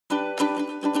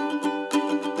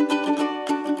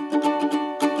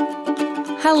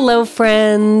Hello,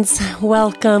 friends.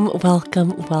 Welcome.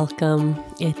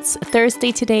 It's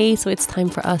Thursday today, so it's time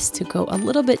for us to go a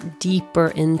little bit deeper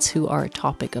into our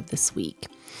topic of this week.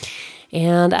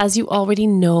 And as you already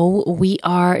know, we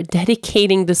are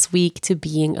dedicating this week to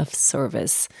being of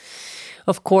service.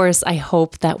 Of course, I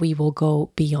hope that we will go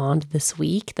beyond this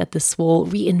week, that this will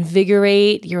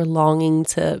reinvigorate your longing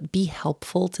to be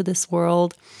helpful to this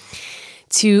world,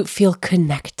 to feel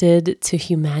connected to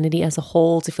humanity as a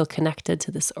whole, to feel connected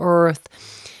to this earth,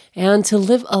 and to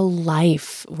live a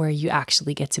life where you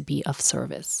actually get to be of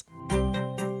service.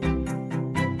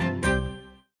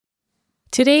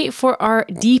 Today, for our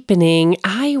deepening,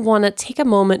 I want to take a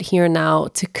moment here now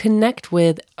to connect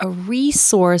with a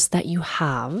resource that you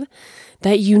have,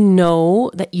 that you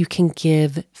know that you can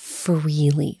give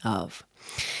freely of.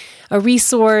 A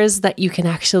resource that you can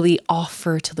actually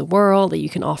offer to the world, that you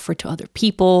can offer to other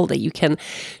people, that you can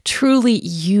truly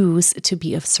use to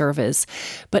be of service,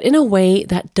 but in a way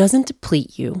that doesn't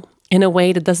deplete you, in a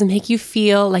way that doesn't make you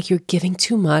feel like you're giving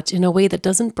too much, in a way that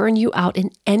doesn't burn you out in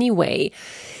any way.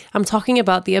 I'm talking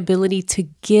about the ability to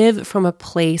give from a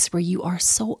place where you are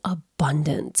so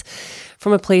abundant,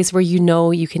 from a place where you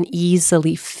know you can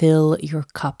easily fill your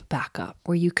cup back up,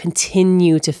 where you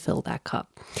continue to fill that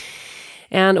cup.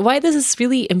 And why this is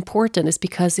really important is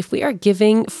because if we are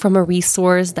giving from a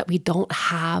resource that we don't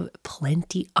have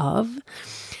plenty of,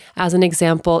 as an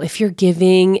example, if you're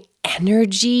giving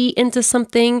energy into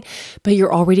something, but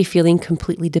you're already feeling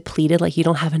completely depleted, like you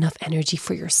don't have enough energy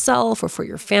for yourself or for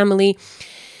your family,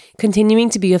 continuing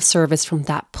to be of service from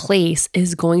that place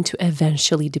is going to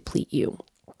eventually deplete you.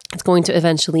 It's going to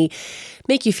eventually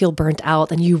make you feel burnt out,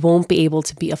 and you won't be able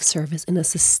to be of service in a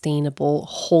sustainable,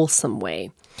 wholesome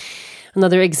way.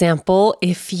 Another example,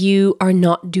 if you are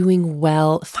not doing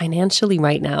well financially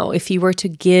right now, if you were to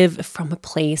give from a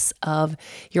place of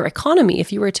your economy,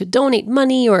 if you were to donate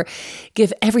money or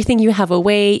give everything you have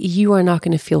away, you are not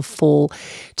going to feel full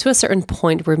to a certain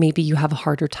point where maybe you have a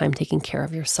harder time taking care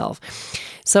of yourself.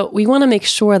 So we want to make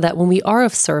sure that when we are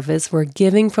of service, we're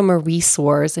giving from a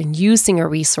resource and using a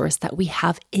resource that we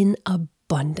have in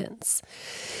abundance.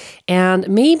 And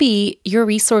maybe your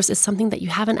resource is something that you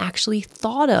haven't actually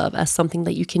thought of as something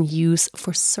that you can use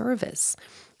for service,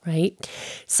 right?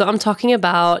 So I'm talking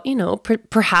about,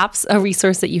 perhaps a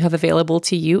resource that you have available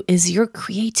to you is your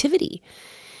creativity,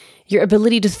 your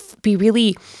ability to be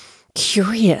really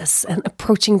curious and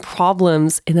approaching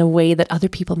problems in a way that other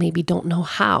people maybe don't know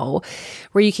how,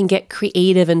 where you can get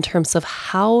creative in terms of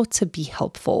how to be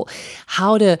helpful,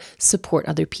 how to support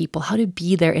other people, how to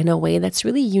be there in a way that's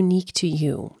really unique to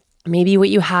you. Maybe what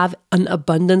you have an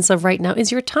abundance of right now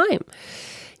is your time.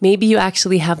 Maybe you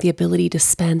actually have the ability to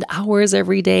spend hours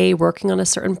every day working on a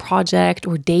certain project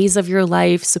or days of your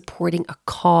life supporting a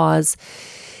cause.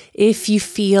 If you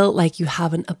feel like you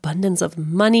have an abundance of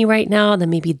money right now,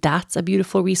 then maybe that's a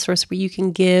beautiful resource where you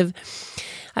can give.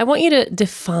 I want you to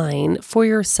define for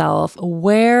yourself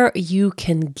where you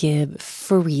can give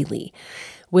freely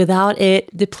without it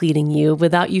depleting you,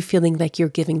 without you feeling like you're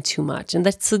giving too much.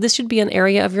 And so this should be an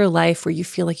area of your life where you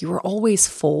feel like you are always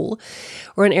full,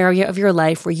 or an area of your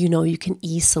life where you know you can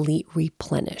easily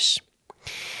replenish.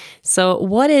 So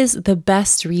what is the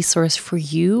best resource for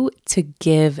you to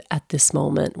give at this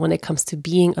moment when it comes to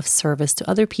being of service to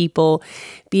other people,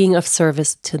 being of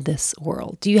service to this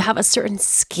world? Do you have a certain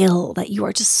skill that you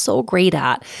are just so great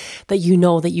at that you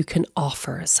know that you can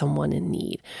offer someone in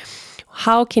need?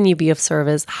 How can you be of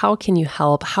service? How can you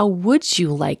help? How would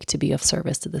you like to be of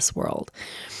service to this world?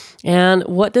 And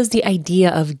what does the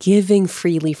idea of giving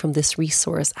freely from this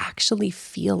resource actually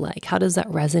feel like? How does that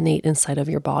resonate inside of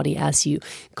your body as you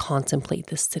contemplate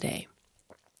this today?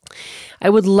 I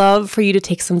would love for you to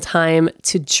take some time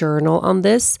to journal on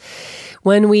this.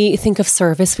 When we think of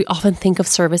service, we often think of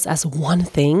service as one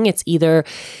thing. It's either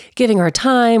giving our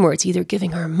time or it's either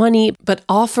giving our money, but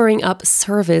offering up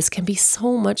service can be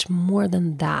so much more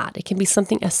than that. It can be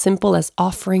something as simple as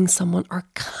offering someone our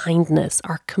kindness,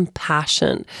 our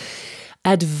compassion,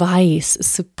 advice,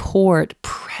 support,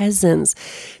 presence,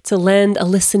 to lend a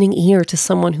listening ear to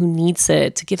someone who needs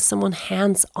it, to give someone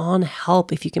hands-on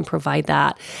help if you can provide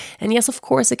that. And yes, of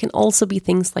course, it can also be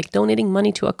things like donating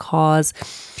money to a cause,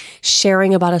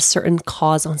 sharing about a certain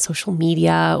cause on social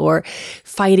media, or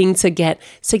fighting to get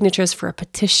signatures for a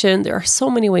petition. There are so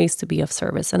many ways to be of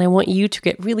service. And I want you to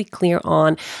get really clear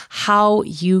on how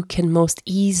you can most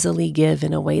easily give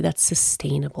in a way that's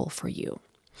sustainable for you.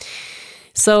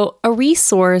 So a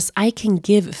resource I can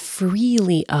give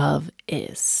freely of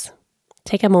is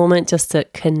take a moment just to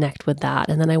connect with that.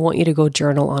 And then I want you to go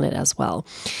journal on it as well.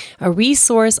 A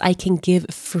resource I can give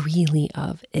freely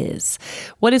of is,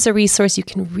 what is a resource you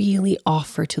can really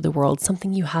offer to the world,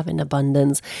 something you have in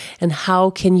abundance, and how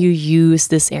can you use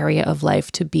this area of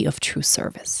life to be of true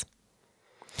service?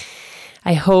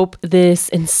 I hope this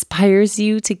inspires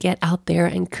you to get out there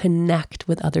and connect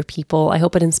with other people. I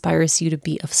hope it inspires you to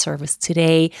be of service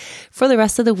today, for the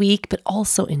rest of the week, but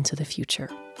also into the future.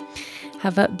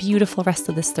 Have a beautiful rest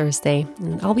of this Thursday,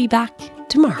 and I'll be back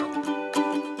tomorrow.